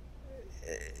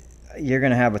 you're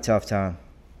going to have a tough time.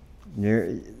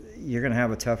 You're going to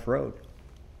have a tough road.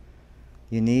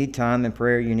 You need time in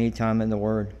prayer. You need time in the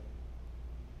Word.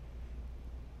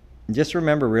 And just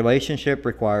remember, relationship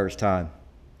requires time.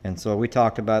 And so we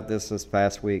talked about this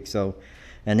past week. So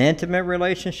an intimate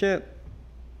relationship,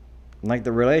 like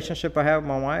the relationship I have with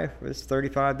my wife, is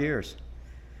 35 years.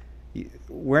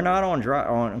 We're not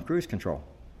on cruise control.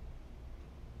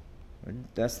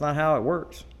 That's not how it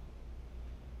works.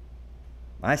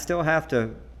 I still have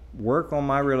to work on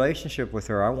my relationship with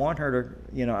her. I want her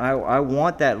to, I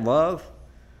want that love,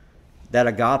 that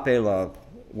agape love,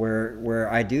 where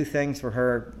I do things for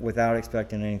her without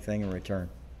expecting anything in return.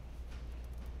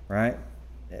 Right?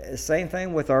 Same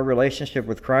thing with our relationship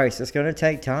with Christ. It's going to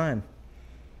take time.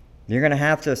 You're going to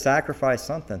have to sacrifice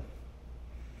something.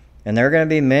 And there are going to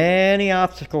be many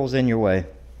obstacles in your way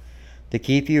to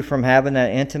keep you from having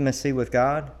that intimacy with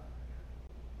God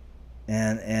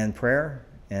and prayer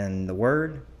and the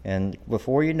Word. And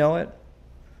before you know it,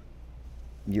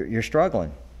 you're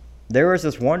struggling. There was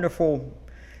this wonderful,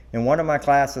 in one of my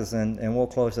classes, and we'll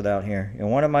close it out here. In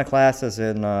one of my classes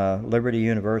in Liberty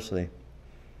University,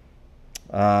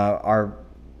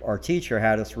 our teacher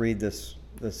had us read this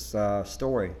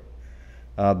story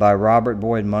by Robert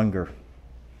Boyd Munger.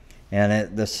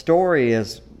 And the story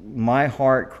is My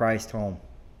Heart, Christ Home.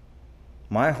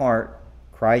 My Heart,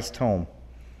 Christ Home.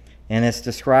 And it's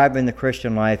describing the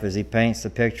Christian life as he paints the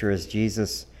picture as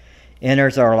Jesus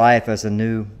enters our life as a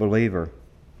new believer.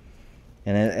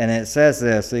 And it says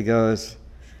this, he goes,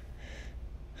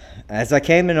 as I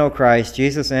came to know Christ,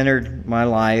 Jesus entered my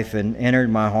life and entered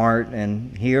my heart,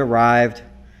 and he arrived,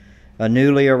 a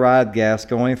newly arrived guest,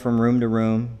 going from room to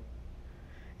room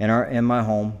in my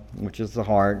home, which is the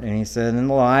heart. And he said, and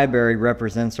the library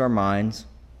represents our minds.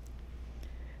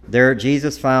 There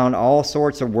Jesus found all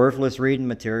sorts of worthless reading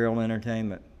material and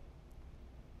entertainment,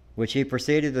 which he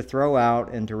proceeded to throw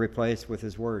out and to replace with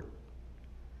his word.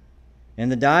 In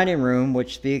the dining room,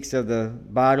 which speaks of the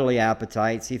bodily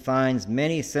appetites, he finds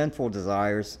many sinful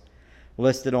desires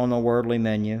listed on the worldly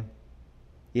menu.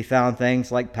 He found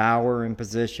things like power and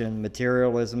position,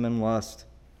 materialism and lust.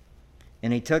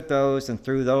 And he took those and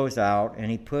threw those out,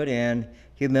 and he put in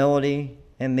humility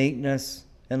and meekness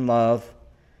and love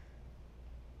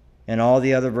and all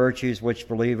the other virtues which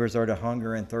believers are to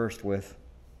hunger and thirst with.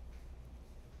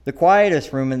 The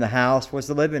quietest room in the house was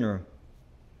the living room,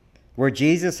 where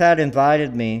Jesus had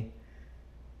invited me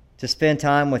to spend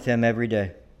time with him every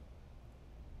day.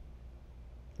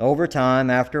 Over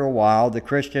time, after a while,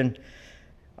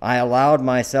 I allowed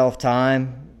myself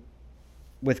time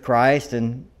with Christ,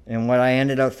 and what I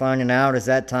ended up finding out is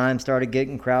that time started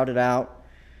getting crowded out,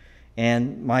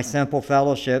 and my simple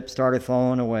fellowship started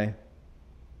falling away.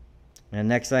 And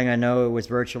next thing I know, it was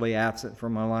virtually absent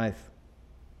from my life.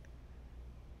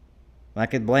 I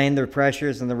could blame the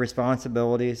pressures and the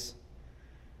responsibilities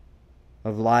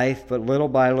of life, but little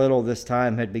by little, this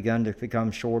time had begun to become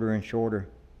shorter and shorter.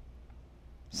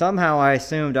 Somehow I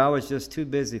assumed I was just too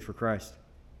busy for Christ.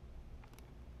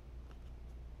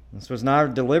 This was not a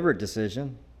deliberate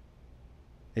decision.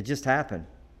 It just happened.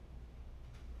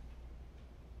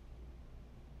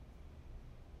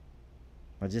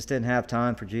 I just didn't have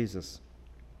time for Jesus.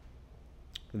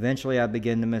 Eventually, I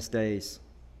began to miss days.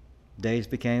 Days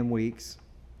became weeks.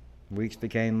 Weeks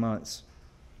became months.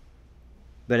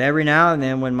 But every now and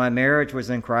then, when my marriage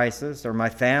was in crisis, or my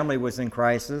family was in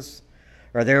crisis,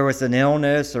 or there was an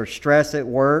illness or stress at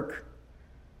work,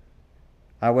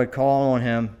 I would call on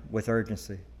him with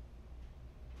urgency.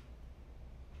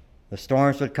 The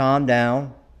storms would calm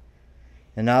down,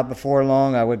 and not before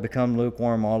long I would become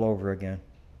lukewarm all over again.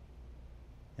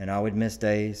 And I would miss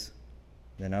days,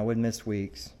 then I would miss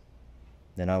weeks,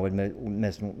 then I would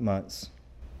miss months.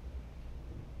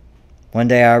 One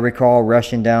day I recall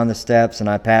rushing down the steps, and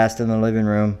I passed in the living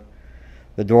room.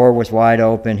 The door was wide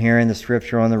open, hearing the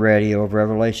scripture on the radio of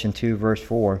Revelation 2, verse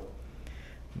 4.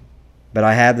 But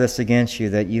I have this against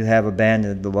you, that you have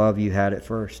abandoned the love you had at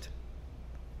first.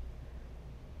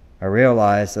 I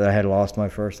realized that I had lost my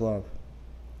first love.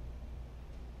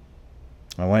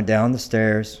 I went down the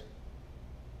stairs,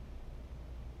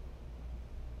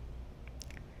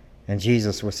 and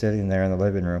Jesus was sitting there in the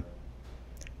living room,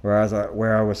 where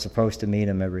I was supposed to meet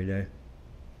him every day.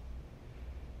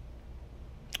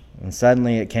 And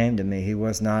suddenly it came to me, he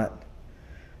was not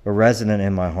a resident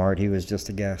in my heart, he was just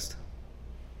a guest.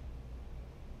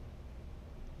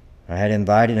 I had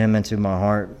invited him into my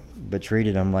heart, but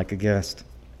treated him like a guest.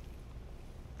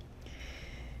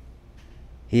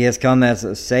 He has come as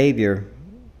a Savior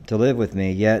to live with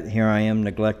me, yet here I am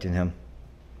neglecting him.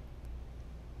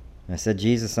 I said,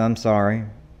 Jesus, I'm sorry.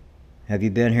 Have you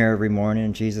been here every morning?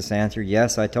 And Jesus answered,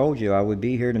 yes, I told you I would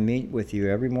be here to meet with you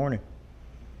every morning.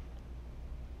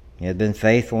 He had been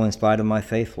faithful in spite of my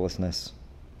faithlessness.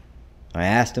 I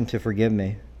asked him to forgive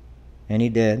me, and he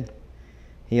did.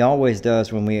 He always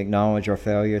does when we acknowledge our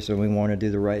failures and we want to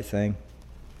do the right thing.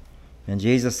 And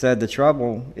Jesus said the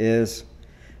trouble is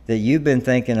that you've been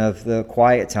thinking of the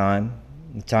quiet time,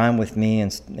 the time with me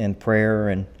in prayer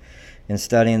and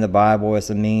studying the Bible as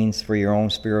a means for your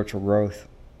own spiritual growth.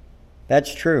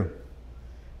 That's true.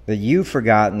 But you've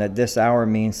forgotten that this hour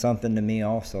means something to me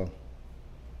also.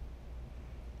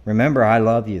 Remember, I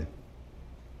love you.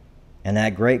 And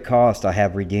at great cost, I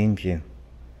have redeemed you.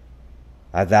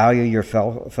 I value your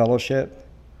fellowship,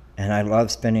 and I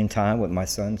love spending time with my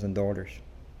sons and daughters.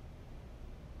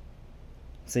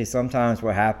 See, sometimes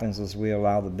what happens is we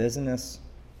allow the business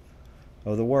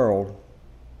of the world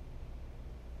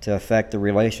to affect the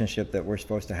relationship that we're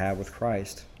supposed to have with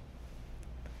Christ.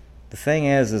 The thing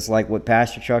is like what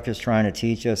Pastor Chuck is trying to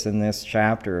teach us in this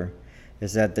chapter,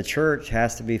 is that the church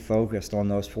has to be focused on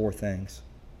those four things: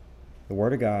 the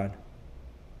Word of God,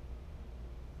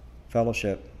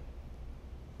 fellowship,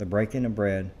 the breaking of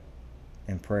bread,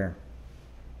 and prayer.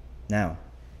 Now,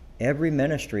 every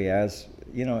ministry, as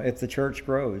you know, if the church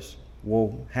grows,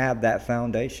 will have that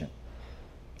foundation.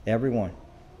 Everyone.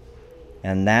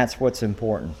 And that's what's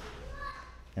important.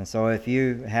 And so if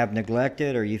you have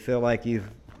neglected or you feel like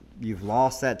you've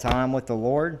lost that time with the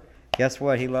Lord, guess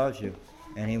what? He loves you,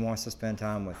 and He wants to spend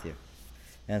time with you.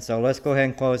 And so let's go ahead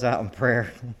and close out in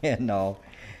prayer and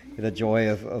the joy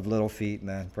of little feet,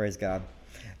 man. Praise God.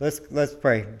 Let's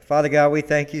pray. Father God, we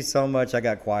thank you so much. I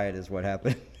got quiet is what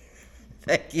happened.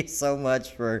 Thank you so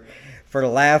much for the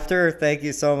laughter. Thank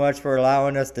you so much for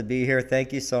allowing us to be here.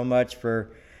 Thank you so much for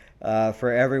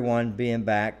everyone being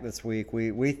back this week.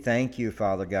 We thank you,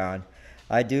 Father God.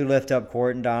 I do lift up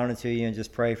Court and Donna to you and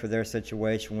just pray for their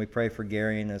situation. We pray for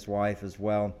Gary and his wife as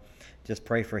well. Just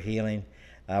pray for healing.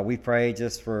 We pray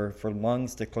just for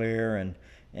lungs to clear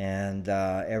and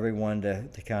everyone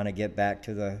to kind of get back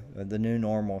to the new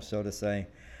normal, so to say.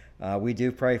 We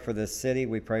do pray for this city.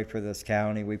 We pray for this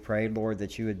county. We pray, Lord,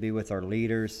 that you would be with our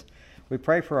leaders. We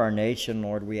pray for our nation,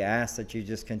 Lord. We ask that you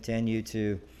just continue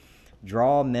to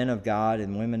draw men of God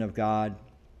and women of God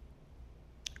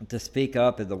to speak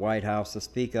up at the White House, to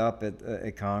speak up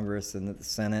at Congress and at the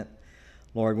Senate.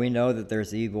 Lord, we know that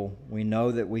there's evil. We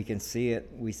know that we can see it.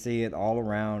 We see it all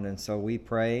around. And so we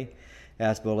pray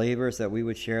as believers that we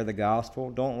would share the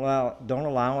gospel. Don't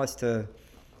allow us to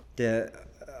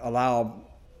allow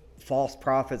false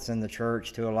prophets in the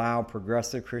church, to allow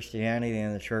progressive Christianity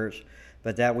in the church,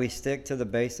 but that we stick to the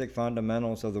basic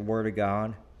fundamentals of the Word of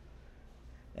God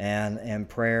and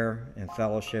prayer and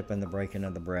fellowship and the breaking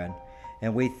of the bread.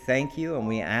 And we thank you and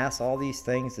we ask all these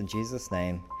things in Jesus'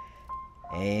 name.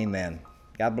 Amen.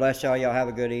 God bless y'all. Y'all have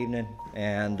a good evening.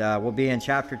 And we'll be in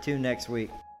chapter 2 next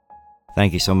week.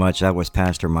 Thank you so much. That was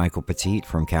Pastor Michael Petit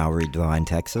from Calvary Divine,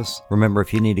 Texas. Remember,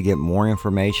 if you need to get more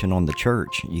information on the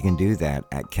church, you can do that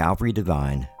at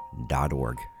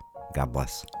calvarydivine.org. God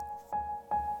bless.